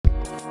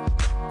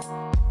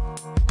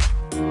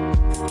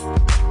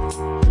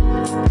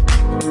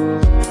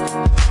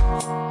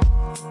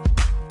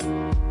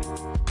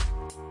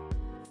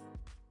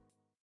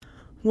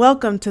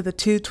Welcome to the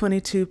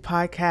 222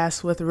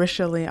 podcast with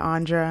Risha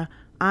Leandra.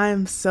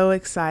 I'm so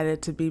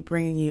excited to be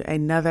bringing you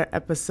another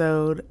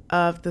episode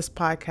of this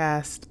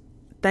podcast.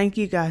 Thank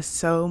you guys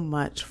so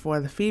much for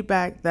the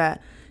feedback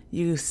that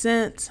you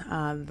sent,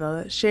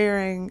 the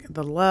sharing,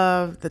 the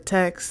love, the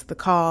texts, the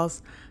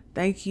calls.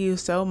 Thank you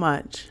so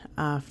much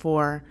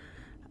for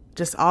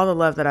just all the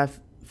love that I've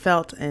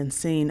felt and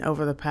seen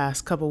over the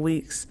past couple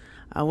weeks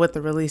with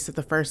the release of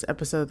the first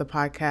episode of the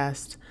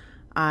podcast.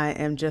 I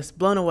am just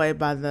blown away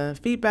by the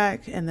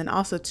feedback. And then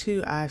also,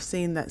 too, I've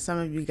seen that some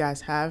of you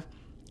guys have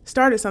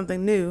started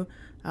something new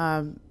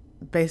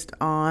based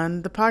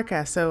on the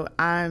podcast. So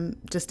I'm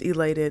just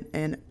elated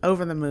and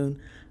over the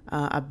moon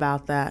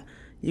about that.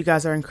 You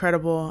guys are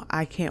incredible.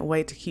 I can't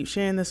wait to keep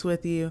sharing this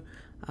with you.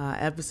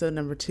 Episode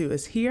number 2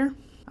 is here.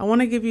 I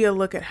want to give you a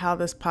look at how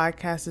this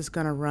podcast is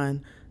going to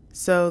run.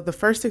 So the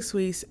first 6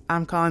 weeks,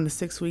 I'm calling the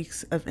 6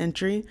 weeks of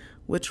entry,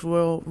 which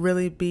will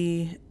really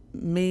be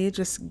me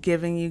just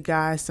giving you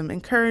guys some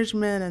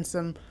encouragement and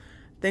some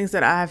things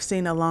that I've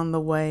seen along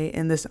the way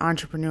in this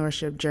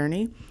entrepreneurship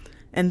journey.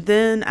 And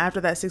then after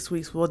that 6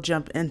 weeks, we'll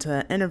jump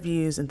into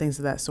interviews and things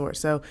of that sort.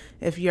 So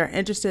if you are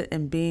interested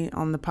in being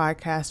on the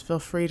podcast, feel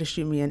free to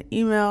shoot me an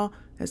email.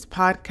 It's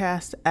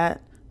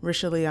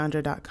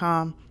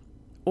podcast@rishaleandra.com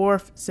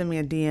or send me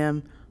a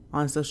DM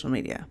on social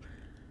media.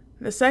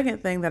 The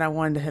second thing that I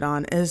wanted to hit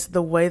on is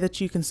the way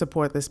that you can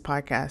support this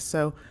podcast.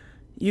 So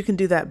you can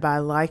do that by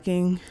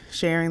liking,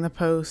 sharing the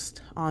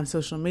post on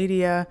social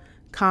media,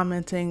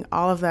 commenting.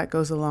 All of that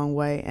goes a long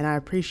way, and I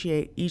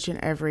appreciate each and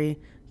every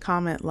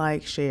comment,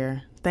 like,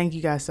 share. Thank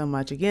you guys so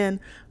much again,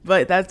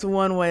 but that's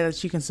one way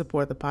that you can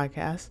support the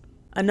podcast.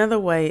 Another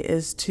way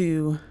is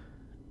to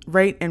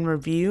rate and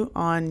review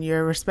on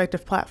your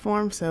respective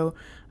platform. So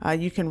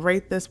you can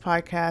rate this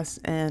podcast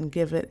and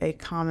give it a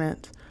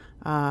comment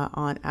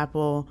on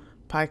Apple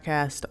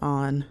Podcast,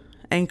 on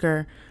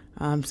Anchor,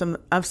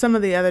 some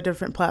of the other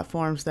different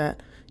platforms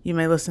that you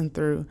may listen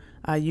through.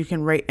 You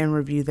can rate and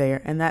review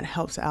there, and that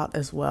helps out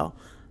as well.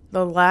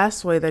 The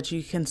last way that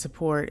you can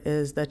support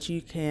is that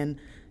you can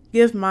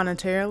give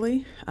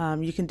monetarily.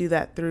 You can do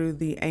that through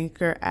the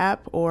Anchor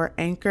app or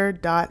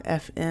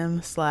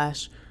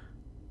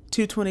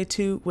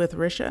anchor.fm/222 with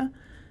Risha.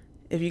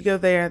 If you go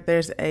there,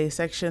 there's a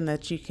section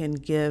that you can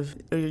give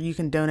or you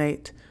can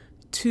donate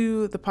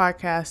to the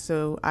podcast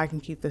so I can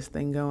keep this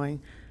thing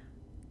going.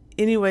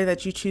 Any way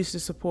that you choose to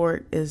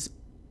support is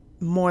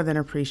more than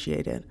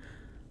appreciated.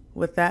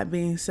 With that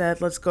being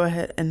said, let's go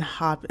ahead and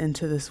hop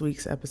into this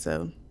week's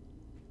episode.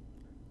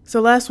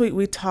 So last week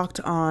we talked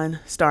on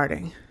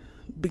starting,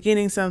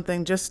 beginning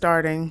something, just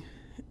starting,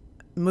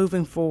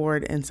 moving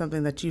forward in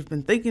something that you've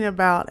been thinking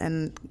about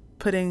and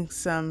putting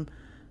some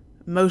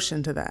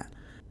motion to that.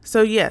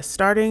 So yes,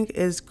 starting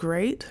is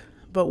great,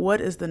 but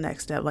what is the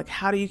next step? Like,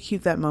 how do you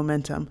keep that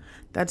momentum?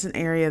 That's an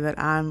area that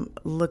I'm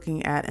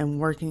looking at and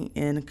working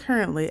in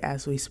currently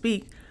as we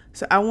speak.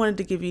 So I wanted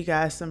to give you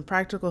guys some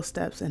practical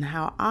steps in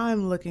how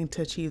I'm looking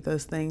to achieve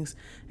those things.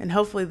 And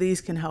hopefully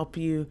these can help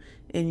you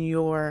in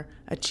your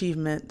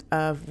achievement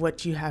of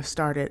what you have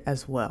started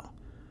as well.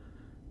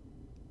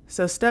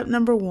 So step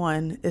number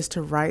 1 is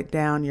to write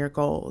down your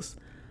goals.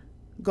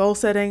 Goal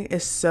setting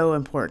is so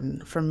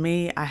important. For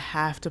me, I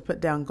have to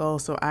put down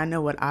goals so I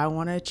know what I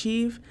want to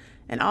achieve.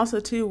 And also,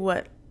 too,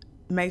 what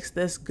makes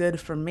this good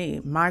for me.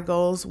 My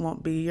goals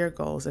won't be your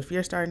goals. If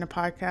you're starting a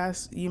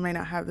podcast, you may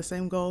not have the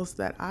same goals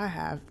that I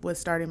have with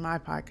starting my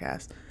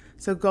podcast.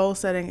 So goal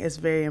setting is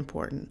very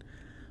important.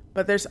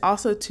 But there's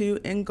also, too,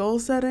 in goal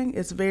setting,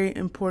 it's very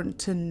important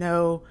to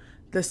know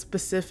the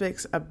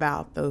specifics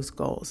about those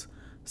goals.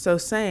 So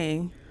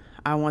saying,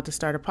 I want to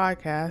start a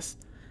podcast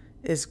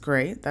is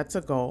great. That's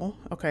a goal.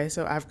 Okay,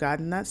 so I've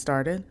gotten that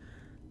started.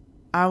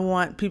 I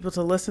want people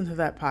to listen to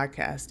that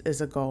podcast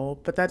is a goal,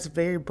 but that's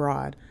very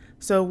broad.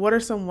 So what are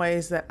some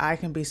ways that I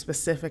can be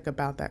specific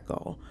about that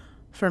goal?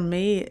 For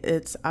me,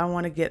 it's I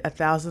want to get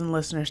 1,000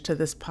 listeners to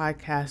this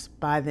podcast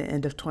by the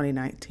end of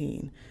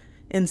 2019.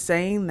 In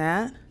saying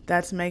that,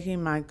 that's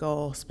making my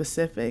goal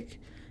specific.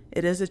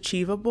 It is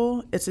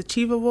achievable. It's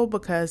achievable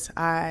because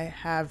I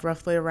have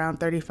roughly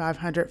around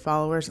 3,500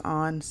 followers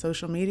on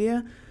social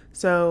media.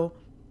 So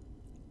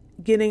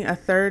getting a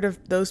third of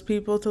those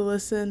people to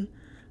listen,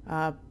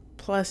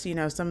 plus,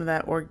 some of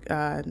that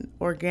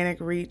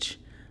organic reach,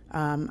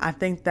 I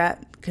think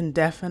that can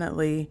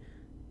definitely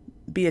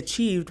be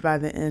achieved by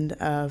the end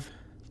of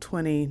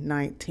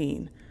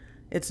 2019.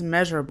 It's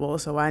measurable,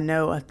 so I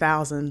know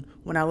 1,000.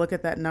 When I look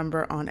at that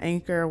number on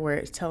Anchor where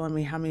it's telling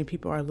me how many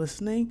people are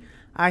listening,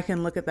 I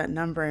can look at that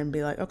number and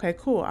be like, okay,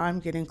 cool, I'm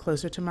getting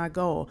closer to my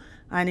goal.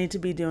 I need to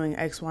be doing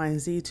X, Y,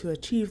 and Z to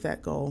achieve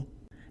that goal.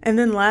 And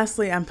then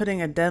lastly, I'm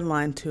putting a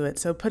deadline to it.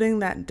 So putting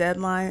that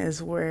deadline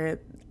is where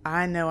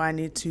I know I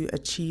need to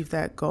achieve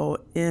that goal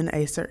in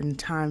a certain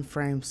time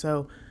frame.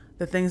 So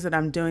the things that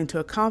I'm doing to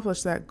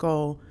accomplish that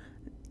goal,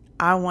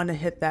 I want to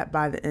hit that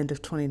by the end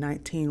of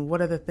 2019.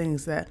 What are the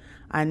things that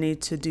I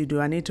need to do?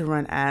 Do I need to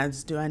run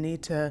ads? Do I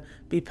need to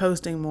be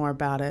posting more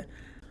about it?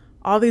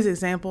 All these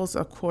examples,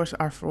 of course,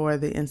 are for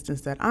the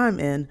instance that I'm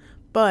in,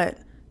 but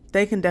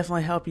they can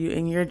definitely help you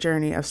in your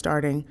journey of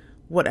starting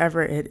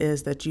whatever it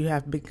is that you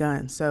have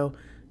begun. So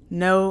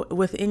know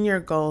within your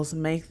goals,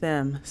 make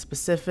them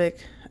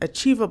specific,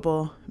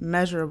 achievable,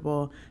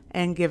 measurable,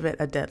 and give it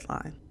a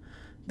deadline.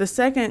 The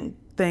second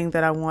thing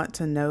that I want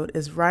to note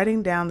is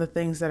writing down the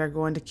things that are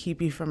going to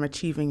keep you from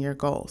achieving your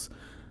goals.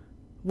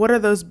 What are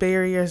those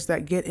barriers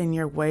that get in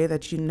your way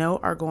that you know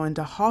are going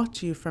to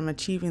halt you from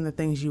achieving the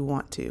things you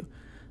want to?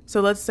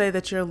 So let's say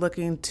that you're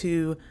looking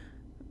to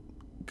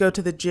go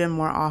to the gym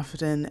more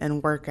often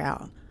and work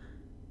out.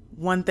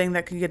 One thing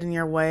that can get in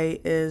your way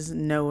is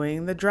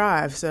knowing the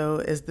drive. So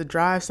is the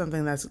drive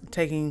something that's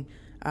taking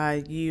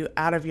you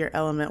out of your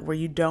element where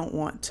you don't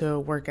want to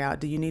work out?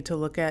 Do you need to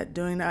look at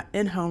doing an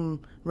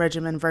in-home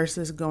regimen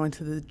versus going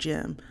to the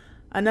gym?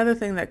 Another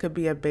thing that could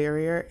be a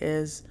barrier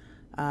is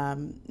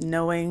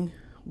knowing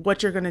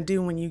what you're going to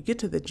do when you get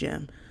to the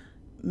gym.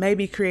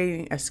 Maybe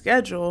creating a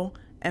schedule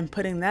and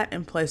putting that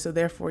in place, so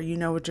therefore you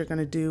know what you're going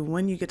to do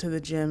when you get to the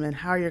gym and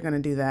how you're going to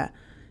do that.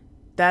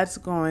 That's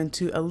going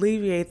to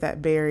alleviate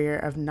that barrier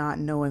of not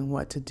knowing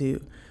what to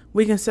do.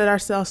 We can set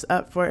ourselves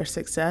up for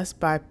success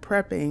by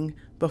prepping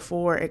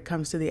before it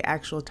comes to the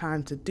actual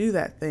time to do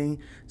that thing.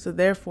 So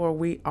therefore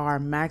we are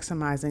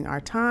maximizing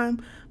our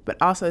time, but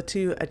also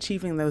to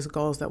achieving those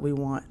goals that we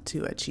want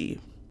to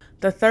achieve.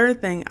 The third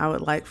thing I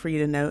would like for you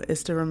to know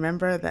is to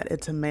remember that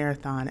it's a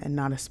marathon and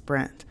not a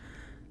sprint.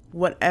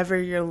 Whatever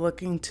you're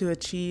looking to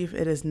achieve,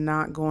 it is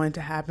not going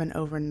to happen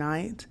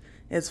overnight.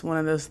 It's one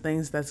of those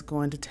things that's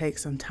going to take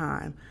some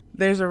time.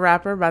 There's a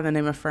rapper by the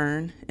name of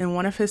Fern. In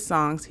one of his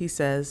songs, he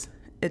says,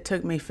 "It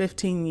took me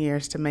 15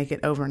 years to make it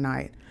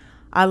overnight."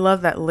 I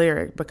love that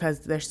lyric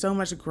because there's so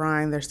much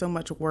grind, there's so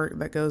much work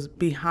that goes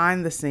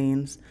behind the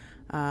scenes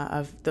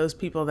of those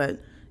people that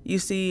you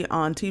see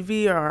on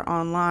TV or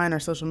online or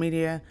social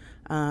media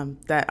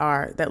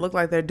that look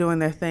like they're doing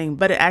their thing,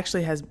 but it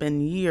actually has been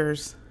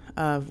years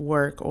of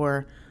work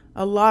or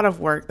a lot of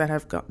work that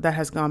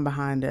has gone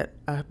behind it,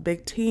 a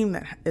big team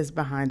that is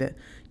behind it.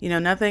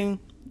 Nothing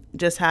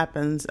just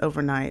happens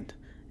overnight.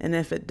 And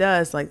if it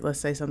does, like let's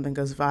say something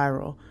goes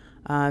viral,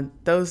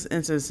 those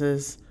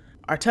instances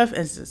are tough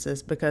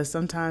instances because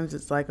sometimes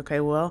it's like, okay,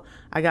 well,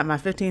 I got my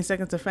 15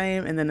 seconds of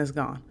fame and then it's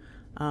gone.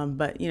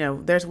 But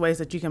there's ways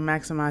that you can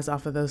maximize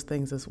off of those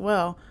things as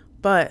well.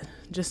 But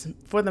just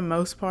for the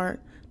most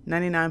part,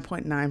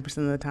 99.9%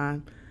 of the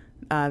time,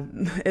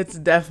 it's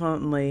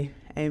definitely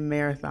a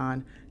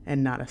marathon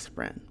and not a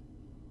sprint.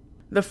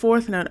 The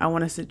fourth note I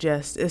want to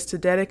suggest is to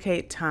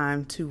dedicate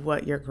time to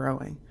what you're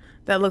growing.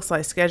 That looks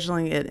like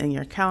scheduling it in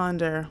your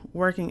calendar,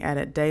 working at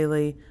it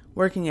daily,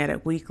 working at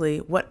it weekly,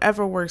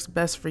 whatever works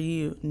best for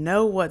you.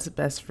 Know what's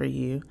best for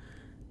you.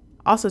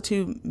 Also,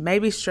 to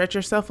maybe stretch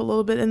yourself a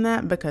little bit in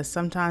that, because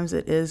sometimes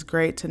it is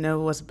great to know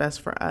what's best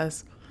for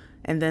us,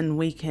 and then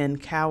we can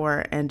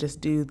cower and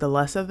just do the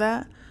less of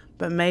that.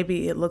 But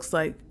maybe it looks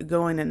like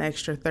going an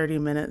extra 30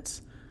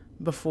 minutes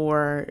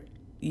before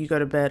you go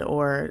to bed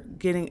or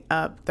getting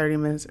up 30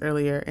 minutes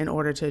earlier in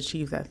order to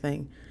achieve that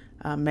thing.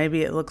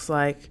 Maybe it looks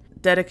like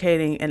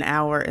dedicating an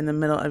hour in the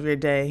middle of your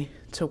day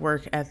to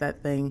work at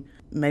that thing.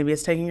 Maybe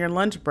it's taking your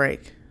lunch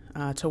break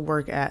to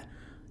work at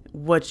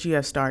what you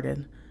have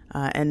started.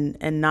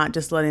 And not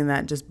just letting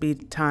that just be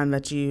time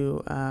that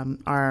you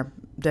are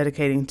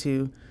dedicating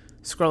to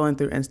scrolling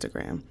through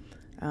Instagram.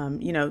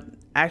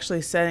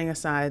 Actually setting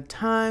aside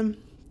time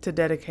to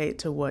dedicate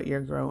to what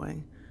you're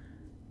growing.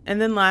 And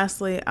then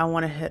lastly, I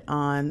want to hit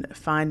on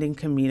finding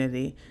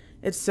community.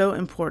 It's so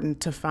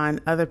important to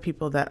find other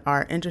people that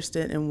are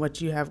interested in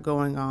what you have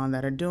going on,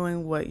 that are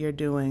doing what you're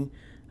doing,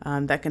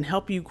 that can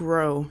help you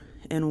grow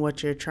in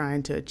what you're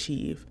trying to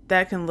achieve.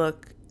 That can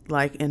look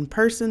like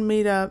in-person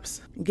meetups,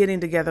 getting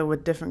together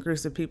with different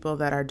groups of people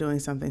that are doing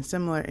something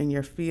similar in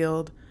your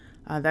field.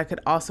 That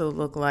could also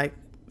look like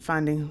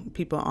finding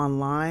people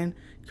online,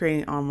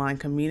 creating online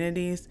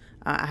communities.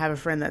 I have a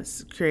friend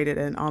that's created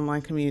an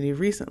online community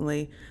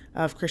recently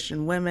of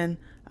Christian women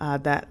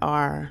that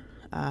are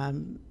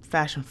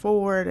fashion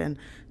forward, and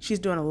she's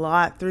doing a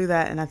lot through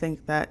that, and I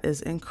think that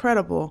is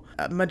incredible.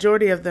 A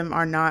majority of them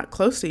are not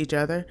close to each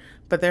other,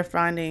 but they're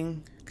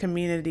finding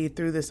community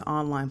through this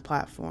online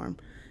platform.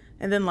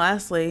 And then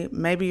lastly,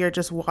 maybe you're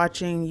just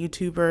watching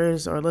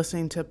YouTubers or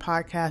listening to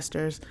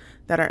podcasters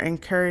that are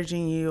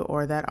encouraging you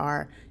or that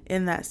are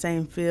in that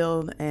same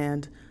field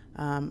and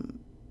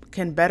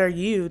can better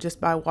you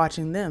just by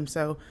watching them.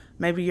 So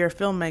maybe you're a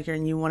filmmaker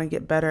and you want to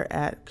get better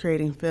at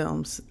creating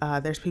films.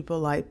 There's people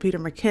like Peter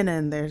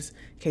McKinnon, there's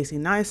Casey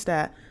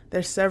Neistat.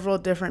 There's several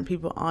different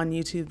people on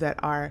YouTube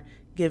that are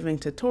giving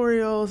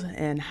tutorials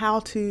and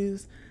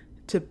how-tos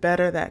to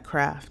better that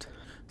craft.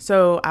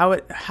 So I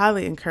would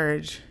highly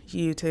encourage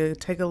you to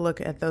take a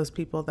look at those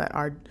people that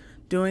are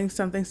doing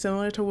something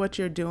similar to what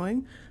you're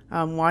doing,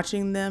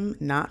 watching them,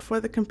 not for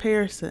the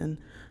comparison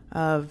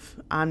of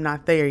I'm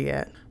not there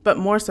yet, but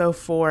more so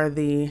for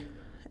the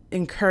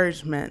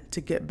encouragement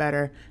to get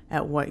better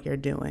at what you're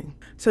doing.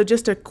 So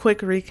just a quick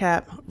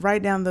recap,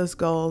 write down those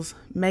goals,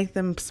 make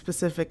them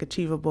specific,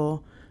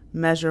 achievable,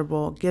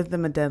 measurable, give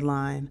them a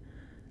deadline.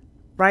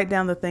 Write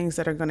down the things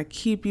that are going to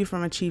keep you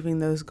from achieving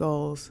those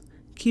goals.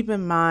 Keep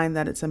in mind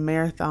that it's a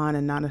marathon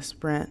and not a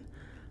sprint.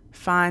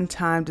 Find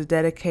time to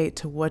dedicate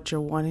to what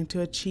you're wanting to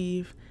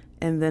achieve,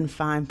 and then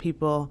find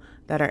people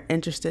that are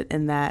interested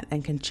in that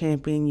and can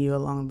champion you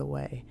along the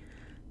way.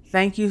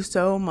 Thank you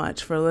so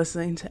much for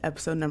listening to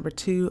episode number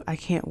 2. I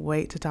can't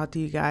wait to talk to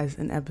you guys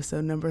in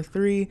episode number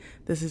 3.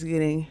 This is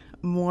getting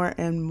more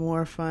and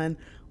more fun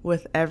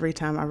with every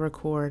time I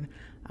record.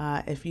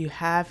 If you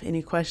have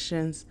any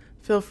questions,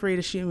 feel free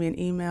to shoot me an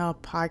email,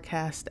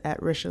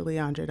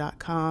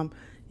 podcast@RishaLeandra.com.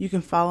 You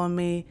can follow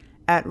me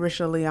at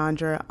Risha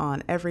Leandra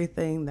on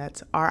everything.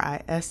 That's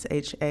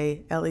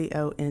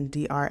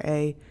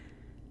RISHALEONDRA.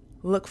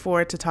 Look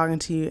forward to talking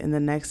to you in the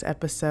next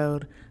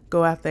episode.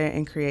 Go out there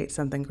and create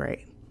something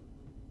great.